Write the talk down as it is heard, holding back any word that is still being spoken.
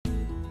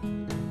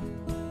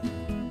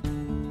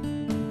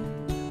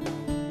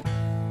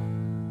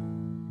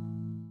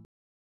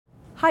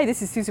Hi,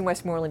 this is Susan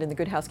Westmoreland in the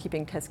Good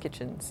Housekeeping Test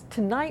Kitchens.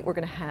 Tonight we're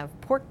going to have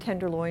pork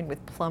tenderloin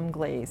with plum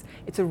glaze.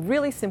 It's a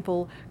really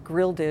simple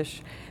grill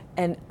dish,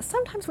 and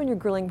sometimes when you're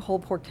grilling whole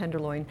pork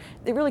tenderloin,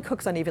 it really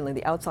cooks unevenly.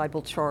 The outside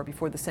will char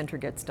before the center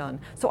gets done.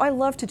 So I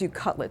love to do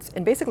cutlets,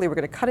 and basically we're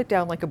going to cut it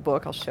down like a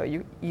book. I'll show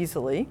you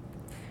easily.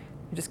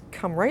 You just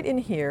come right in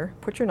here,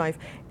 put your knife,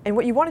 and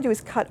what you want to do is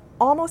cut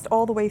almost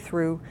all the way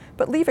through,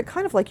 but leave it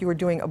kind of like you were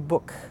doing a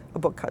book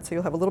cut, so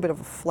you'll have a little bit of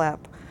a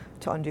flap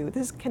to undo.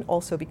 This can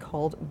also be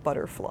called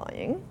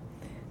butterflying.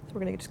 So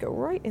we're going to just go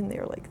right in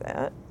there like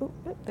that. Ooh,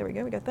 there we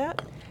go, we got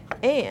that.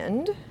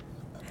 And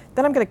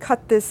then I'm going to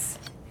cut this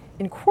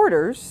in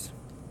quarters.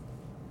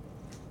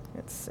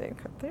 Let's see,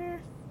 cut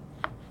there,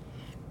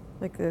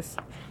 like this.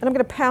 And I'm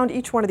going to pound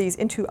each one of these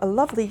into a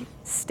lovely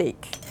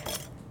steak.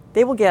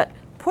 They will get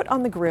put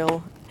on the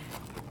grill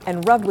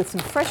and rubbed with some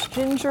fresh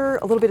ginger,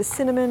 a little bit of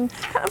cinnamon,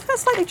 kind of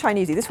slightly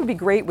Chinesey. This would be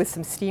great with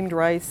some steamed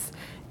rice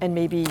and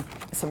maybe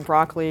some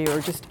broccoli, or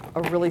just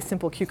a really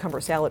simple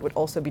cucumber salad would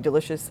also be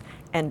delicious,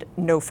 and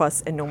no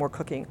fuss and no more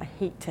cooking. I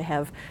hate to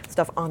have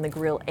stuff on the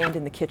grill and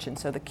in the kitchen,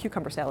 so the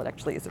cucumber salad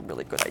actually is a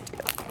really good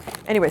idea.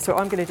 Anyway, so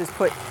I'm gonna just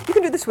put, you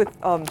can do this with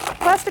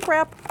plastic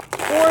wrap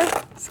or,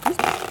 excuse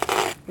me,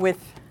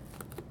 with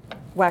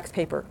wax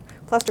paper.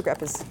 Plastic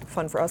wrap is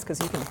fun for us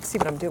because you can see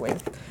what I'm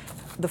doing.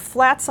 The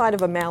flat side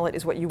of a mallet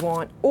is what you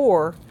want,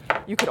 or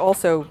you could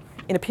also,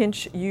 in a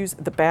pinch, use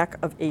the back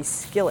of a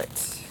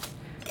skillet.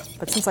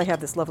 But since I have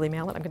this lovely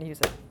mallet, I'm going to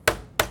use it.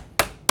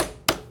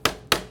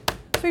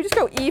 So you just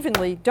go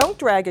evenly, don't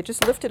drag it,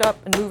 just lift it up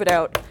and move it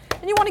out.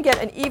 And you want to get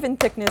an even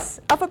thickness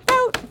of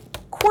about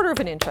 1/4 of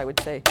an inch, I would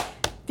say.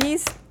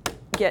 These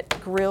get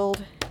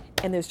grilled,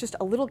 and there's just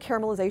a little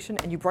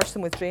caramelization, and you brush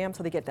them with jam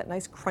so they get that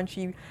nice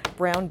crunchy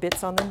brown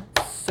bits on them.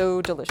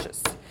 So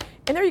delicious.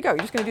 And there you go, you're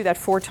just going to do that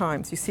 4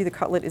 times. You see the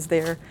cutlet is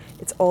there.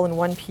 It's all in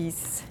one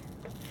piece.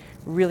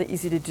 Really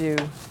easy to do.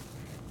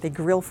 They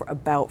grill for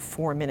about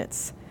 4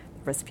 minutes.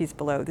 The recipe's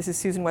below. This is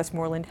Susan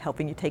Westmoreland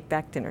helping you take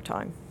back dinner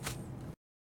time.